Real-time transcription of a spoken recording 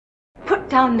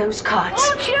down those cards.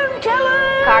 Fortune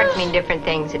teller! Cards mean different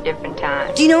things at different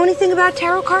times. Do you know anything about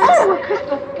tarot cards? Oh, a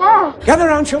crystal ball. Gather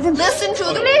around, children. Listen to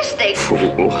the mystic.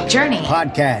 Journey.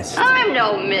 Podcast. I'm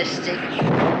no mystic.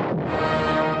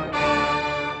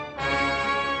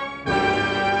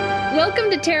 Welcome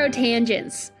to Tarot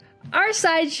Tangents, our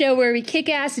sideshow where we kick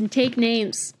ass and take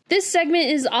names. This segment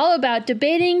is all about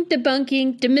debating,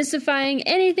 debunking, demystifying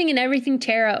anything and everything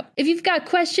tarot. If you've got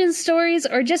questions, stories,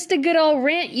 or just a good old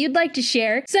rant you'd like to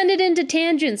share, send it in to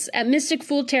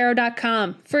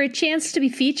tangents@mysticfooltarot.com for a chance to be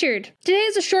featured. Today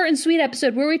is a short and sweet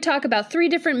episode where we talk about 3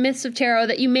 different myths of tarot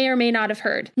that you may or may not have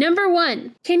heard. Number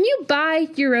 1, can you buy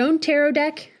your own tarot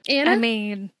deck? Anna? I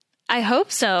mean, I hope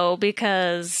so,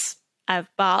 because I've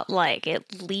bought like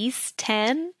at least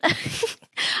 10.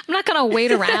 I'm not going to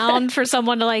wait around for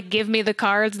someone to like give me the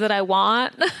cards that I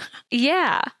want.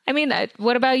 Yeah. I mean,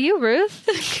 what about you,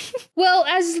 Ruth? Well,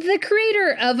 as the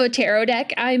creator of a tarot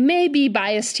deck, I may be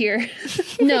biased here.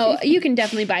 No, you can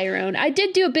definitely buy your own. I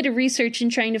did do a bit of research in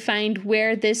trying to find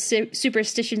where this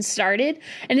superstition started,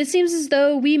 and it seems as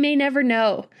though we may never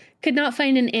know. Could not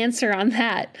find an answer on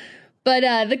that.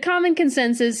 But the common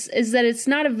consensus is that it's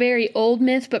not a very old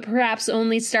myth, but perhaps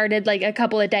only started like a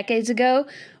couple of decades ago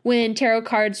when tarot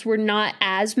cards were not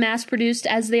as mass-produced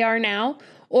as they are now.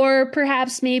 Or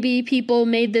perhaps maybe people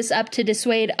made this up to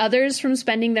dissuade others from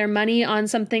spending their money on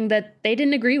something that they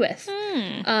didn't agree with.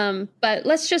 But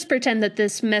let's just pretend that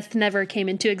this myth never came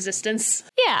into existence.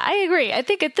 Yeah, I agree. I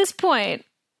think at this point,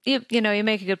 you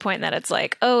make a good point that it's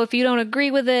like, oh, if you don't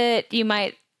agree with it, you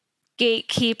might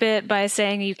gatekeep it by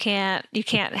saying you can't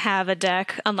have a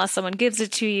deck unless someone gives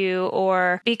it to you,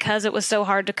 or because it was so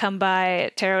hard to come by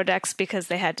tarot decks because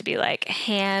they had to be like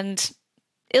hand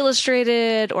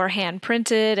illustrated or hand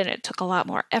printed and it took a lot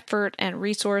more effort and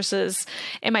resources.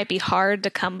 It might be hard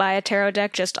to come by a tarot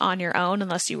deck just on your own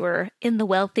unless you were in the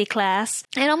wealthy class.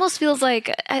 It almost feels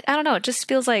like, I don't know, it just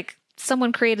feels like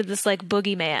someone created this like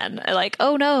boogeyman, like,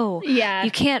 oh no, yeah,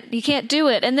 you can't do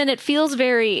it. And then it feels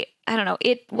very, I don't know,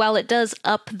 while it does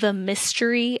up the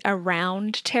mystery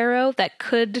around tarot, that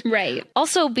could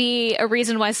also be a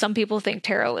reason why some people think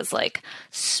tarot is like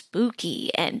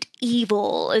spooky and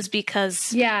evil, is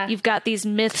because you've got these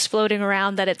myths floating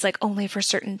around that it's like only for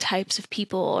certain types of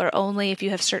people, or only if you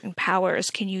have certain powers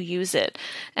can you use it.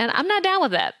 And I'm not down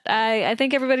with that. I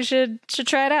think everybody should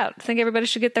try it out. I think everybody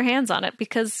should get their hands on it,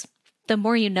 because the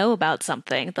more you know about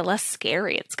something, the less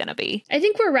scary it's going to be. I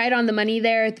think we're right on the money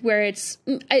there, where it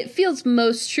feels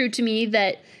most true to me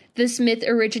that this myth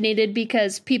originated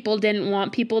because people didn't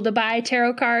want people to buy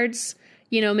tarot cards,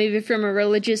 maybe from a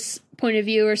religious point of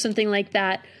view or something like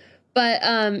that. But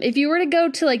if you were to go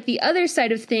to like the other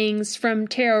side of things from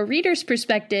tarot readers'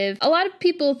 perspective, a lot of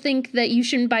people think that you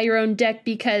shouldn't buy your own deck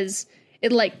because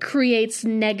it like creates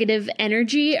negative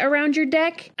energy around your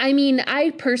deck. I mean, I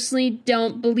personally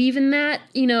don't believe in that,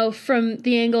 from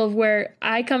the angle of where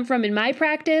I come from in my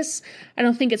practice. I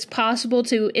don't think it's possible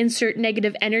to insert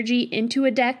negative energy into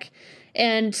a deck.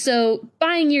 And so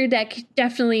buying your deck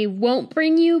definitely won't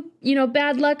bring you,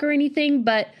 bad luck or anything.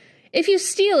 But if you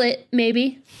steal it,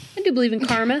 maybe. I do believe in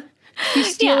karma. If you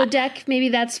steal a deck, maybe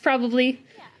that's probably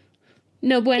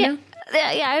no bueno.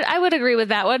 Yeah, I would agree with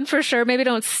that one for sure. Maybe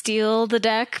don't steal the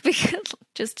deck, because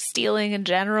just stealing in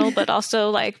general, but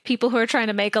also like people who are trying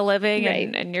to make a living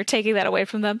and you're taking that away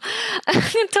from them.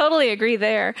 I totally agree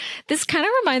there. This kind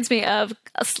of reminds me of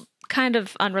a kind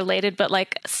of unrelated, but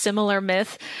like similar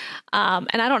myth.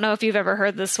 And I don't know if you've ever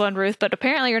heard this one, Ruth, but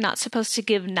apparently you're not supposed to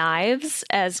give knives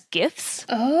as gifts.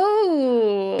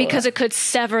 Oh. Because it could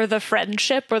sever the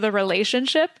friendship or the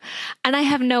relationship. And I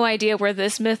have no idea where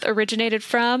this myth originated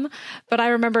from, but I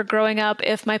remember growing up,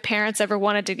 if my parents ever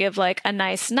wanted to give like a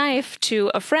nice knife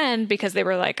to a friend because they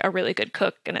were like a really good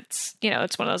cook, and it's,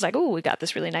 it's one of those like, oh, we got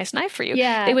this really nice knife for you.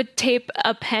 Yeah. They would tape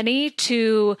a penny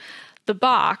to the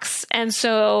box, and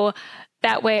so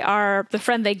that way the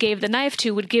friend they gave the knife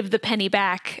to would give the penny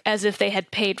back as if they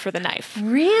had paid for the knife.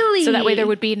 Really? So that way there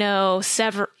would be no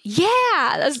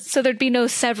so there'd be no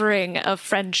severing of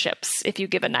friendships if you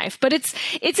give a knife. But it's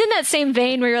in that same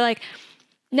vein where you're like,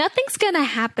 nothing's gonna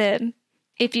happen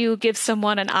if you give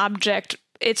someone an object.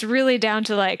 It's really down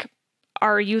to like,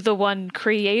 are you the one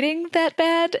creating that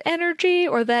bad energy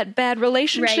or that bad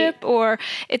relationship? Right. Or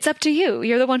it's up to you.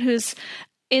 You're the one who's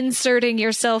inserting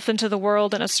yourself into the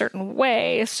world in a certain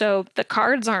way, so the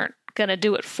cards aren't going to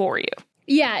do it for you.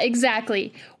 Yeah,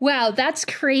 exactly. Wow, that's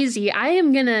crazy. I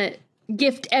am going to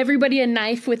gift everybody a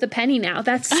knife with a penny now.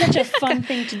 That's such a fun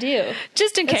thing to do.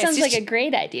 Just in case. That sounds like a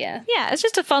great idea. Yeah, it's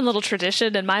just a fun little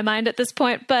tradition in my mind at this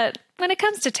point, but when it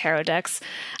comes to tarot decks,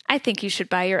 I think you should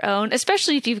buy your own,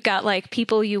 especially if you've got like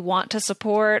people you want to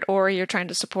support, or you're trying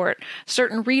to support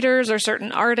certain readers or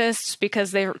certain artists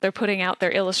because they're putting out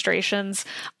their illustrations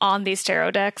on these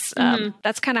tarot decks.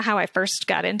 That's kind of how I first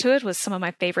got into it, was some of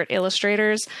my favorite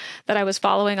illustrators that I was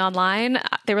following online.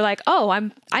 They were like,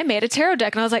 oh, I made a tarot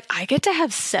deck. And I was like, I get to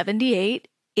have 78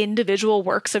 individual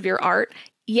works of your art?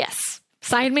 Yes.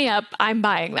 Sign me up. I'm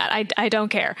buying that. I don't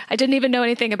care. I didn't even know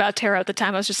anything about tarot at the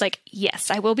time. I was just like,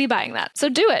 yes, I will be buying that. So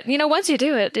do it. Once you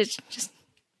do it, it's just,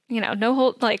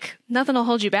 nothing will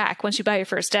hold you back once you buy your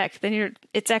first deck. Then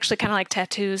it's actually kind of like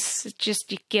tattoos. It's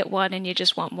just, you get one and you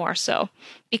just want more. So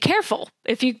be careful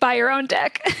if you buy your own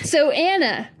deck. So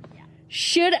Anna,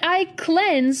 should I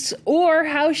cleanse, or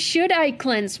how should I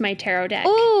cleanse my tarot deck?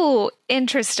 Ooh,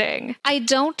 interesting. I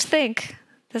don't think,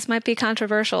 this might be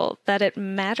controversial, that it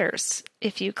matters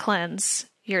if you cleanse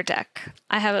your deck.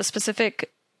 I have a specific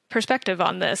perspective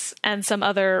on this and some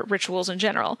other rituals in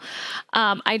general.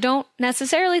 I don't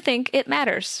necessarily think it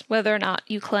matters whether or not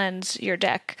you cleanse your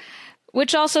deck,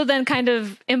 which also then kind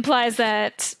of implies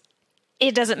that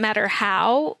it doesn't matter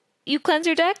how you cleanse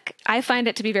your deck. I find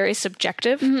it to be very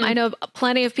subjective. I know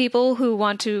plenty of people who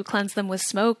want to cleanse them with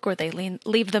smoke, or they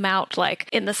leave them out like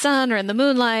in the sun or in the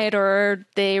moonlight, or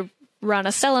they run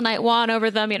a selenite wand over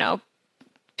them,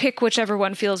 pick whichever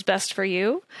one feels best for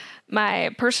you. My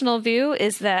personal view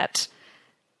is that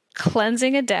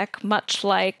cleansing a deck, much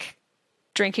like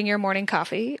drinking your morning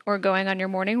coffee or going on your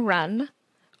morning run,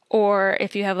 or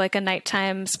if you have like a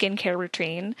nighttime skincare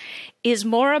routine, is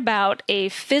more about a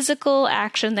physical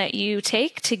action that you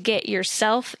take to get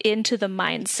yourself into the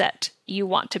mindset you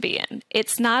want to be in.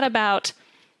 It's not about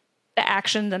the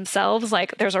action themselves,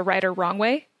 like there's a right or wrong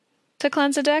way to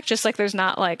cleanse a deck, just like there's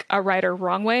not like a right or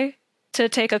wrong way to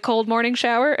take a cold morning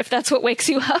shower, if that's what wakes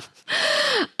you up.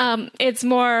 It's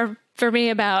more for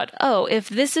me about, if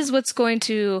this is what's going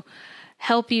to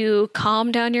help you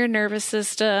calm down your nervous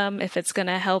system, if it's going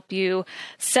to help you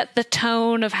set the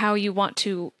tone of how you want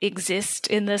to exist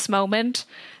in this moment,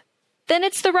 then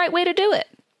it's the right way to do it.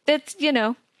 It's,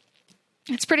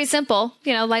 it's pretty simple.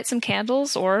 Light some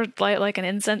candles, or light like an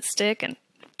incense stick and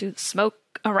do the smoke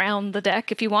around the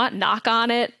deck if you want, knock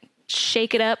on it,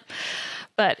 shake it up.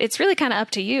 But it's really kind of up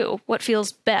to you what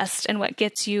feels best and what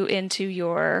gets you into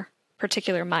your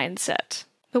particular mindset.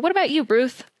 But what about you,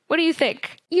 Ruth? What do you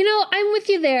think? I'm with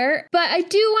you there, but I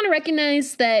do want to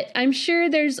recognize that I'm sure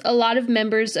there's a lot of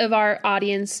members of our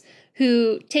audience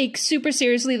who take super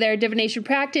seriously their divination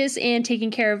practice and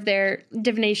taking care of their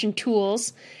divination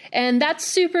tools. And that's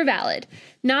super valid.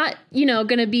 Not,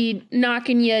 going to be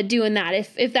knocking you doing that.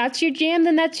 If that's your jam,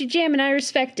 then that's your jam, and I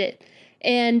respect it.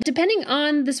 And depending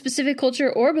on the specific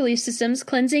culture or belief systems,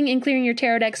 cleansing and clearing your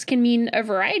tarot decks can mean a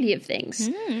variety of things.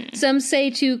 Some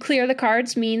say to clear the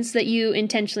cards means that you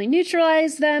intentionally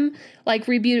neutralize them, like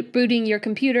rebooting your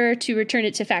computer to return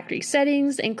it to factory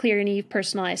settings and clear any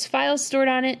personalized files stored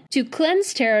on it. To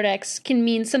cleanse tarot decks can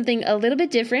mean something a little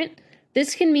bit different.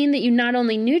 This can mean that you not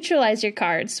only neutralize your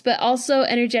cards, but also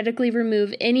energetically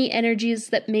remove any energies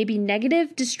that may be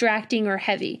negative, distracting, or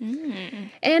heavy.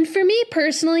 And for me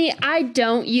personally, I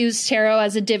don't use tarot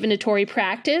as a divinatory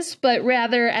practice, but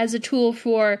rather as a tool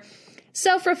for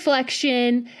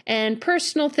self-reflection and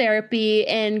personal therapy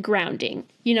and grounding.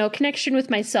 Connection with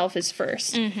myself is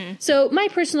first. So my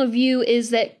personal view is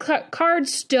that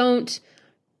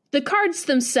the cards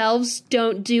themselves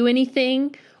don't do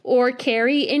anything or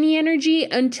carry any energy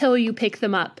until you pick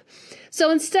them up. So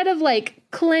instead of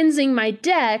cleansing my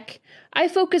deck, I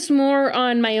focus more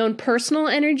on my own personal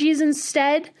energies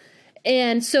instead.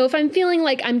 And so if I'm feeling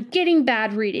like I'm getting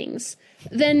bad readings,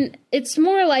 then it's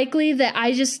more likely that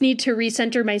I just need to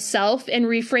recenter myself and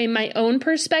reframe my own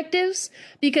perspectives,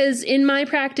 because in my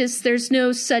practice, there's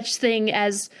no such thing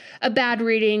as a bad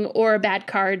reading or a bad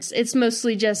cards. It's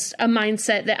mostly just a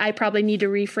mindset that I probably need to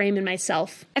reframe in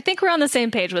myself. I think we're on the same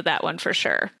page with that one for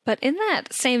sure. But in that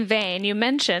same vein, you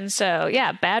mentioned,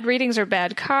 bad readings or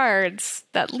bad cards,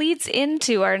 that leads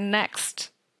into our next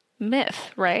myth,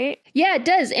 right? Yeah, it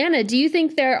does. Anna, do you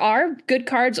think there are good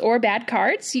cards or bad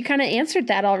cards? You kind of answered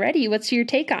that already. What's your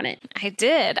take on it? I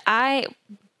did. I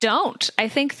don't. I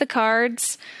think the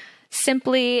cards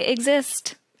simply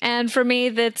exist. And for me,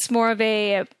 that's more of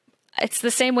it's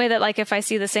the same way that if I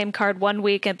see the same card one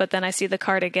week, but then I see the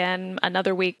card again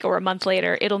another week or a month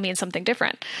later, it'll mean something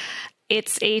different.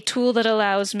 It's a tool that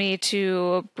allows me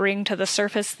to bring to the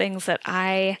surface things that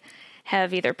I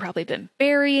have either probably been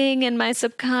burying in my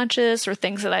subconscious, or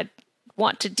things that I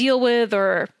want to deal with,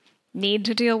 or need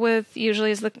to deal with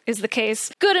usually is the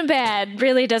case. Good and bad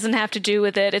really doesn't have to do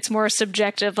with it. It's more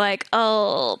subjective, like,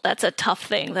 oh, that's a tough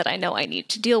thing that I know I need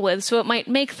to deal with. So it might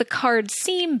make the card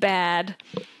seem bad,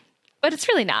 but it's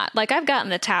really not. Like, I've gotten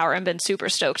the Tower and been super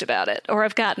stoked about it. Or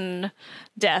I've gotten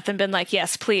Death and been like,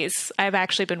 yes, please, I've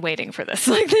actually been waiting for this.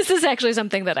 Like, this is actually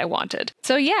something that I wanted.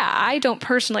 So yeah, I don't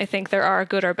personally think there are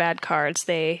good or bad cards.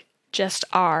 They just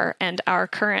are. And our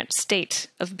current state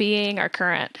of being, our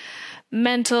current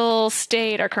mental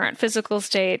state, our current physical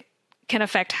state can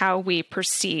affect how we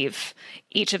perceive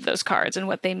each of those cards and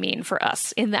what they mean for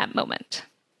us in that moment.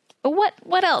 But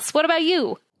what else? What about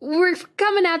you? We're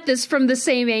coming at this from the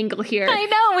same angle here. I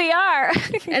know we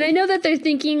are. And I know that they're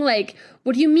thinking, like,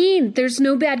 what do you mean? There's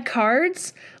no bad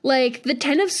cards? Like, the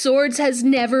Ten of Swords has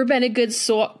never been a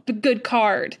good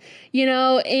card, you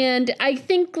know? And I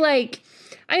think, like,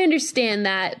 I understand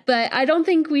that, but I don't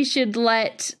think we should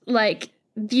let, like,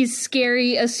 these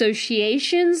scary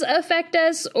associations affect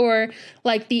us, or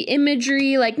like the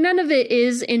imagery. Like, none of it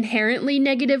is inherently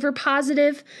negative or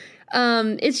positive.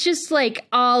 It's just like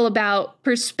all about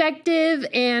perspective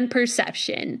and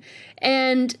perception.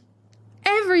 And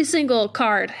every single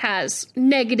card has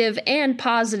negative and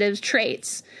positive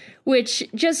traits, which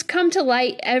just come to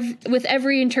light with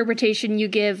every interpretation you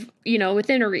give, you know,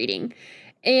 within a reading.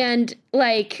 And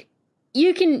like,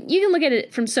 you can look at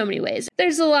it from so many ways.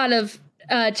 There's a lot of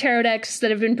tarot decks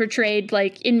that have been portrayed,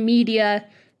 like, in media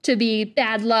to be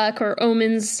bad luck or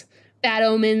omens, bad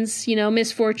omens, you know,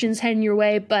 misfortunes heading your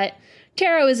way, but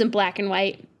tarot isn't black and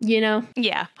white, you know?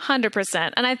 Yeah,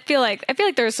 100%. And I feel like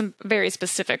there are some very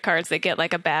specific cards that get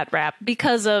like a bad rap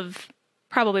because of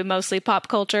probably mostly pop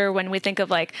culture. When we think of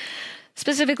like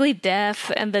specifically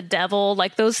death and the devil,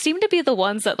 like those seem to be the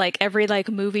ones that like every like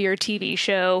movie or TV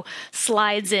show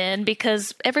slides in,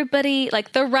 because everybody,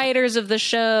 like the writers of the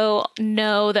show,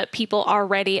 know that people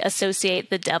already associate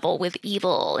the devil with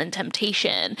evil and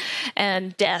temptation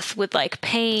and death with like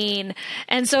pain.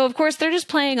 And so of course they're just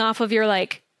playing off of your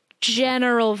like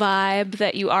general vibe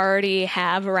that you already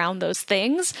have around those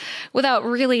things without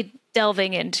really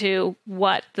delving into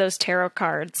what those tarot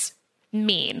cards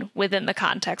mean within the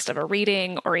context of a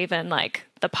reading, or even like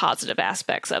the positive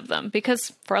aspects of them.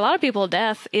 Because for a lot of people,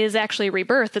 death is actually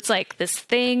rebirth. It's like this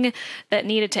thing that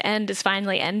needed to end is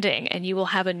finally ending, and you will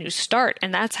have a new start.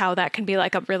 And that's how that can be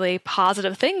like a really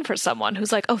positive thing for someone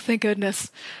who's like, oh, thank goodness,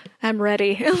 I'm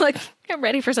ready. Like, I'm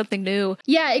ready for something new.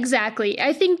 Yeah, exactly.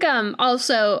 I think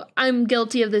also I'm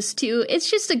guilty of this too.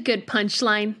 It's just a good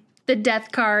punchline. The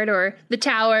Death card or the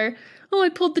Tower. Oh, I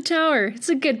pulled the Tower. It's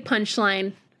a good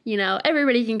punchline. You know,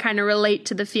 everybody can kind of relate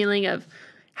to the feeling of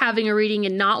having a reading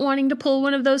and not wanting to pull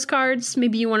one of those cards.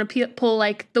 Maybe you want to pull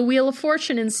like the Wheel of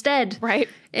Fortune instead. Right.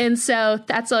 And so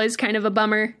that's always kind of a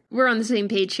bummer. We're on the same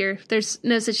page here. There's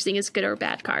no such thing as good or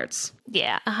bad cards.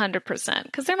 Yeah, 100%.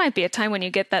 Because there might be a time when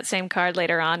you get that same card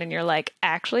later on and you're like,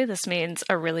 actually, this means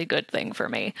a really good thing for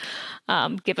me,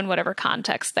 given whatever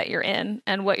context that you're in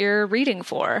and what you're reading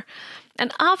for.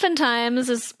 And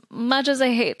oftentimes, as much as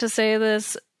I hate to say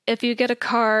this, if you get a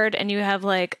card and you have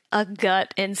like a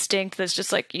gut instinct that's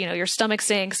just like, you know, your stomach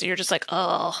sinks and you're just like,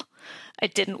 oh, I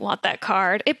didn't want that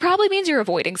card, it probably means you're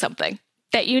avoiding something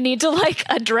that you need to like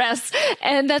address.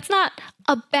 And that's not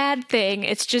a bad thing.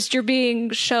 It's just you're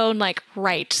being shown like,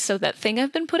 right, so that thing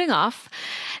I've been putting off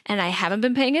and I haven't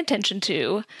been paying attention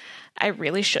to, I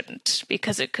really shouldn't,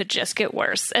 because it could just get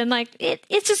worse. And like,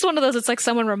 it's just one of those, it's like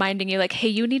someone reminding you like, hey,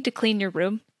 you need to clean your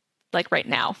room. Like right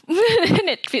now. And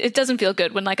it doesn't feel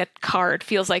good when like a card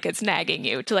feels like it's nagging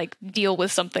you to like deal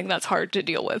with something that's hard to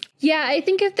deal with. Yeah, I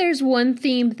think if there's one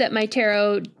theme that my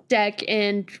tarot deck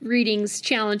and readings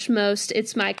challenge most,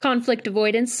 it's my conflict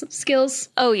avoidance skills.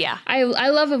 Oh yeah. I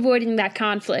love avoiding that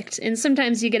conflict. And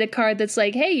sometimes you get a card that's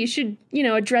like, hey, you should, you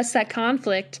know, address that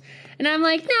conflict. And I'm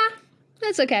like, nah,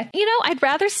 that's okay. You know, I'd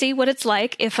rather see what it's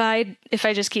like if I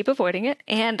just keep avoiding it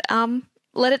and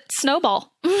let it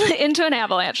snowball into an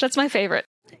avalanche. That's my favorite.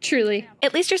 Truly.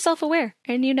 At least you're self-aware,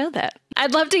 and you know that.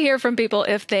 I'd love to hear from people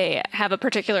if they have a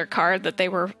particular card that they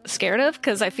were scared of,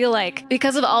 because I feel like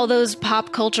because of all those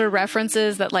pop culture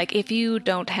references that, like, if you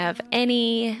don't have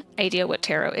any idea what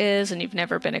tarot is and you've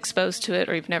never been exposed to it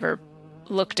or you've never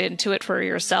looked into it for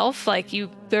yourself, like,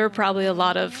 there are probably a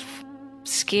lot of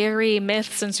scary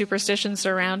myths and superstitions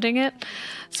surrounding it.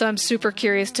 So I'm super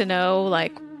curious to know,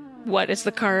 like, what is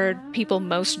the card people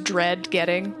most dread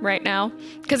getting right now?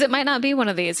 Because it might not be one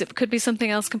of these. It could be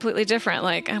something else completely different.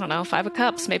 Like, I don't know, 5 of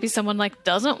Cups. Maybe someone like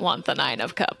doesn't want the 9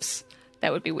 of Cups.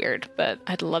 That would be weird, but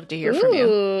I'd love to hear from you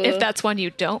if that's one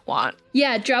you don't want.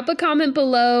 Yeah, drop a comment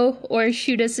below or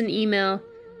shoot us an email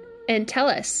and tell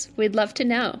us. We'd love to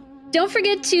know. Don't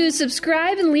forget to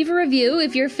subscribe and leave a review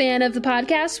if you're a fan of the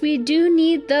podcast. We do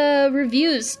need the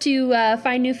reviews to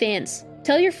find new fans.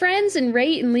 Tell your friends and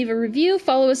rate and leave a review.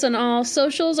 Follow us on all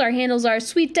socials. Our handles are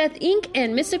Sweet Death Inc.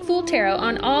 and Mystic Fool Tarot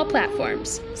on all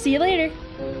platforms. See you later.